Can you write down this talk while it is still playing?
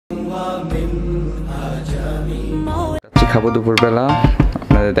খাবো দুপুরবেলা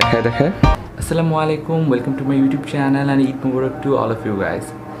আপনাদের দেখায়। আসসালামু আলাইকুম, welcome to my YouTube channel and Eid Mubarak to all of you guys.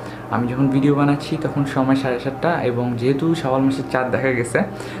 আমি যখন ভিডিও বানাচ্ছি তখন সময় 7:30, এবং যেহেতু শাওয়াল মাসের চাঁদ দেখা গেছে,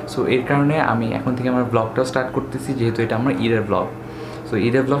 সো এর কারণে আমি এখন থেকে আমার ব্লগটাও স্টার্ট করতেছি, যেহেতু এটা আমার ঈদের ব্লগ। সো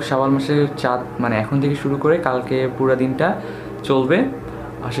ঈদের ব্লগ শাওয়াল মাসের চাঁদ মানে এখন থেকে শুরু করে কালকে পুরো দিনটা চলবে।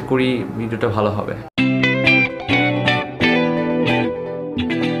 আশা করি ভিডিওটা ভালো হবে।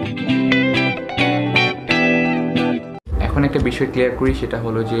 এখন একটা বিষয় ক্লিয়ার করি, সেটা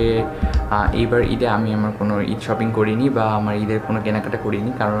হলো যে এইবার ঈদে আমি আমার কোনো ঈদ শপিং করিনি বা আমার ঈদের কোনো কেনাকাটা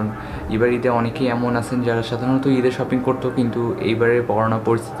করিনি, কারণ এবার ঈদে অনেকেই এমন আছেন যারা সাধারণত ঈদের শপিং করতো, কিন্তু এইবারের করোনা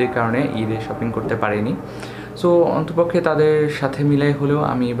পরিস্থিতির কারণে ঈদের শপিং করতে পারেনি। সো অন্তপক্ষে তাদের সাথে মিলাই হলেও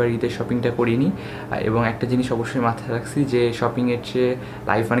আমি এবার ঈদের শপিংটা করিনি, এবং একটা জিনিস অবশ্যই মাথায় রাখছি যে শপিংয়ের চেয়ে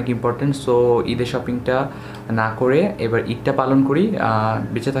লাইফ অনেক ইম্পর্টেন্ট। সো ঈদের শপিংটা না করে এবার ঈদটা পালন করি।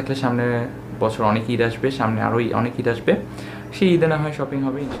 বেঁচে থাকলে সামনে বছর অনেক ঈদ আসবে, সামনে আরও অনেক ঈদ আসবে, সেই ঈদে না হয় শপিং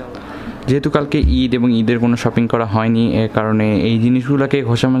হবে ইনশাআল্লাহ। যেহেতু কালকে ঈদ এবং ঈদের কোনো শপিং করা হয়নি, এর কারণে এই জিনিসগুলোকে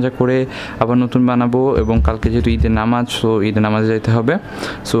ঘষা মাজা করে আবার নতুন বানাবো, এবং কালকে যেহেতু ঈদের নামাজ, সো ঈদের নামাজে যেতে হবে।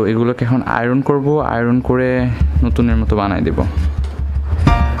 সো এগুলোকে এখন আয়রন করব, আয়রন করে নতুনের মতো বানাই দেবো।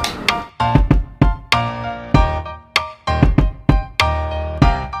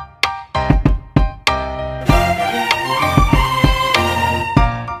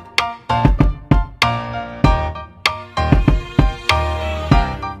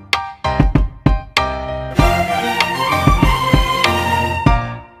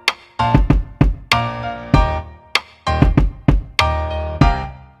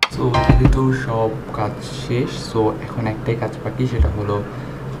 সো যেহেতু সব কাজ শেষ, সো এখন একটাই কাজ বাকি, সেটা হলো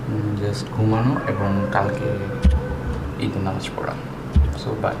জাস্ট ঘুমানো এবং কালকে ঈদের নামাজ পড়া। So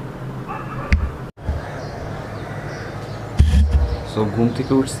by. সো ঘুম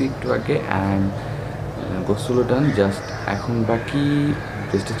থেকে উঠছি একটু আগে, অ্যান্ড গোসলও ডান। জাস্ট এখন বাকি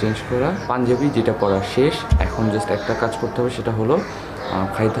ড্রেসটা চেঞ্জ করা, পাঞ্জাবি যেটা পরা শেষ। এখন জাস্ট একটা কাজ করতে হবে, সেটা হলো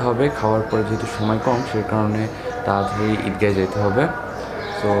খাইতে হবে। খাওয়ার পরে যেহেতু সময় কম, সেই কারণে তাড়াতাড়ি ঈদগাহে যেতে হবে।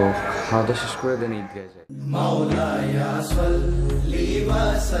 তো খাওয়া দাওয়া শেষ করে দেন ঈদগাহে যাই। মাওলায়া সাল্লি ওয়া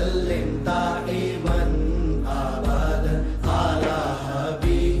সাল্লিম দাইমান আবাদান আলা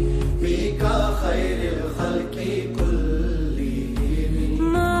হাবিবিকা খায়রিল খালকি কুল্লিহিম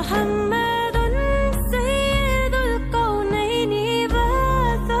মুহাম্মাদুন সাইয়্যিদুল কাওনাইনি ওয়া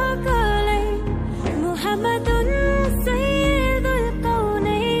সাকালাইন মুহাম্মাদুন সাইয়্যিদুল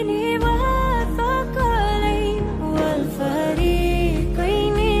কাওনাইনি ওয়া সাকালাইন ওয়াল ফারিকাইন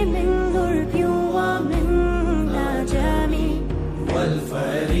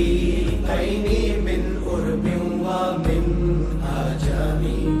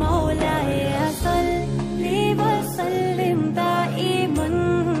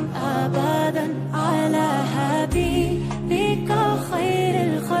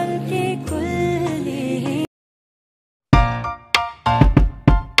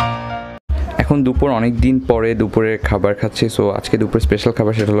এখন দুপুর অনেক দিন পরে দুপুরের খাবার খাচ্ছি। সো আজকে দুপুরের স্পেশাল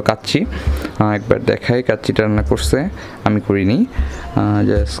খাবার, সেটা হলো কাচ্চি। একবার দেখাই, কাচ্চিটা রান্না করছে, আমি করিনি।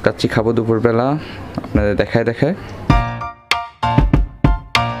 জাস্ট কাচ্চি খাবো দুপুরবেলা, আপনাদের দেখায়।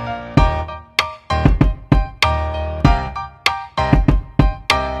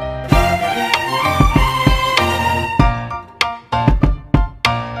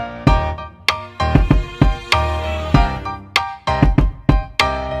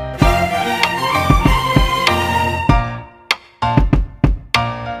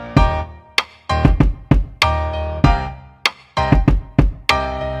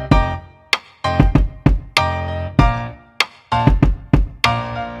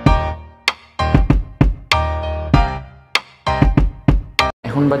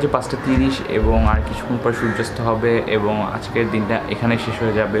 এখন বাজে 5:30, এবং আর কিছুক্ষণ পর সূর্যাস্ত হবে, এবং আজকের দিনটা এখানে শেষ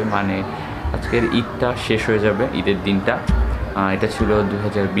হয়ে যাবে। মানে আজকের ঈদটা শেষ হয়ে যাবে, ঈদের দিনটা। এটা ছিল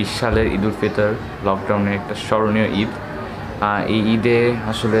 2020 সালের ঈদ উল ফিতর, লকডাউনের একটা স্মরণীয় ঈদ। এই ঈদে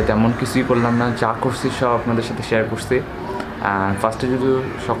আসলে তেমন কিছুই করলাম না, যা করছি সব আপনাদের সাথে শেয়ার করছি। ফার্স্টে যদিও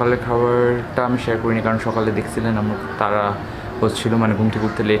সকালের খাবারটা আমি শেয়ার করিনি, কারণ সকালে দেখছিলেন আমার তারা হচ্ছিলো, মানে ঘুম থেকে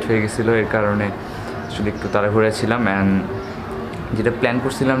উঠতে লেট হয়ে গেছিলো, এর কারণে আসলে একটু তাড়াহুড়া ছিলাম। অ্যান্ড যেটা প্ল্যান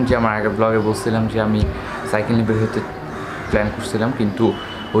করছিলাম, যে আমার আগের ব্লগে বলছিলাম যে আমি সাইকেল নিয়ে বের হতে প্ল্যান করছিলাম, কিন্তু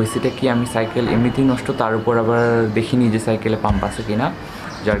হয়েছেটা কি, আমি সাইকেল এমনিতেই নষ্ট, তার উপর আবার দেখিনি যে সাইকেলে পাম্প আছে কিনা,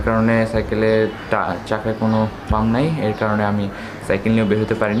 যার কারণে সাইকেলের চাকায় কোনো পাম্প নাই, এর কারণে আমি সাইকেল নিয়েও বের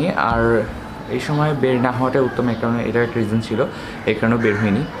হতে পারিনি। আর এই সময় বের না হওয়াটাই উত্তম, এর কারণে এটা একটা রিজন ছিল, এই কারণেও বের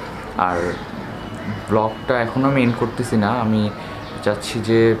হইনি। আর ব্লগটা এখনও আমি এন্ড করতেছি না, আমি চাচ্ছি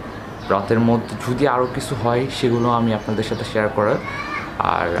যে রাতের মধ্যে যদি আরও কিছু হয় সেগুলো আমি আপনাদের সাথে শেয়ার করার।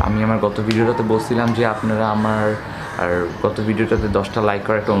 আর আমি আমার গত ভিডিওটাতে বলছিলাম যে আপনারা আমার আর গত ভিডিওটাতে 10টা লাইক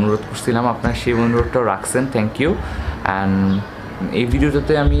করার একটা অনুরোধ করছিলাম, আপনারা সেই অনুরোধটাও রাখছেন, থ্যাংক ইউ। অ্যান্ড এই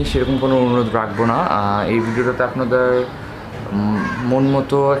ভিডিওটাতে আমি সেরকম কোনো অনুরোধ রাখবো না। এই ভিডিওটাতে আপনাদের মন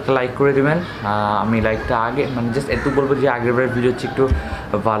মতো একটা লাইক করে দেবেন। আমি লাইকটা আগে মানে জাস্ট একটু বলবো যে আগের বারের ভিডিও হচ্ছে একটু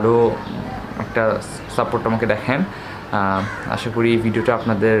ভালো একটা সাপোর্ট আমাকে দেখেন। আশা করি এই ভিডিওটা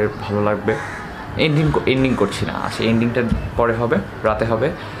আপনাদের ভালো লাগবে। এন্ডিং করছি না, আচ্ছা এন্ডিংটা পরে হবে, রাতে হবে,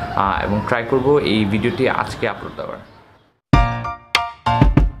 এবং ট্রাই করব এই ভিডিওটি আজকে আপলোড দেওয়ার।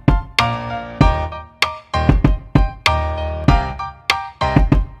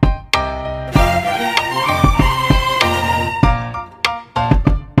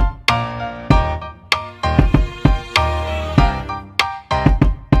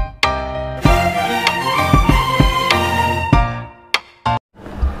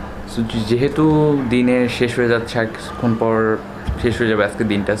 সো যেহেতু দিনের শেষ হয়ে যাচ্ছে, আর কিছুক্ষণ পর শেষ হয়ে যাবে আজকে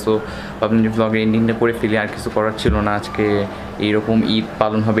দিনটা, সো আপনি ব্লগের এন্ডিংটা করে ফেলি, আর কিছু করার ছিল না। আজকে এইরকম ঈদ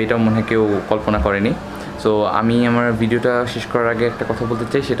পালন হবে এটাও মনে হয় কেউ কল্পনা করেনি। সো আমি আমার ভিডিওটা শেষ করার আগে একটা কথা বলতে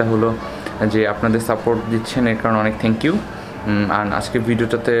চাই, সেটা হলো যে আপনাদের সাপোর্ট দিচ্ছেন এর কারণে অনেক থ্যাংক ইউ। আর আজকের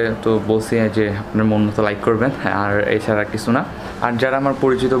ভিডিওটাতে তো বলছি যে আপনার মন মতো লাইক করবেন, আর এছাড়া কিছু না। আর যারা আমার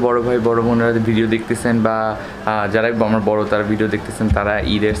পরিচিত বড় ভাই বড় বোনেরা ভিডিও দেখতেছেন, বা যারাই আমার বড় তারা ভিডিও দেখতেছেন, তারা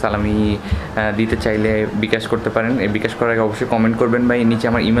ঈদের সালামি দিতে চাইলে বিকাশ করতে পারেন। এই বিকাশ করার আগে অবশ্যই কমেন্ট করবেন, বা নিচে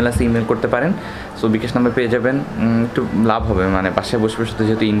আমার ইমেল আছে, ইমেল করতে পারেন। সো বিকাশ নাম্বার পেয়ে যাবেন, একটু লাভ হবে, মানে বাসায় বসে বসে তো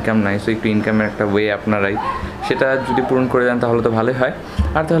যেহেতু ইনকাম নাই, সো একটু ইনকামের একটা ওয়ে আপনারাই সেটা যদি পূরণ করে দেন তাহলে তো ভালোই হয়।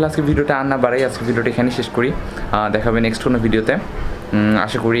 আর তাহলে আজকে ভিডিওটা আর না বাড়াই, আজকে ভিডিওটা এখানেই শেষ করি। দেখাবে নেক্সট কোনো ভিডিওতে।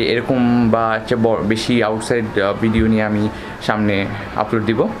 আশা করি এরকম বা বেশি আউটসাইড ভিডিও নিয়ে আমি সামনে আপলোড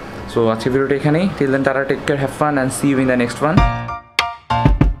দিব। সো আজকে ভিডিওটা এখানেই। Till then tata, take care, have fun and C you in the next one.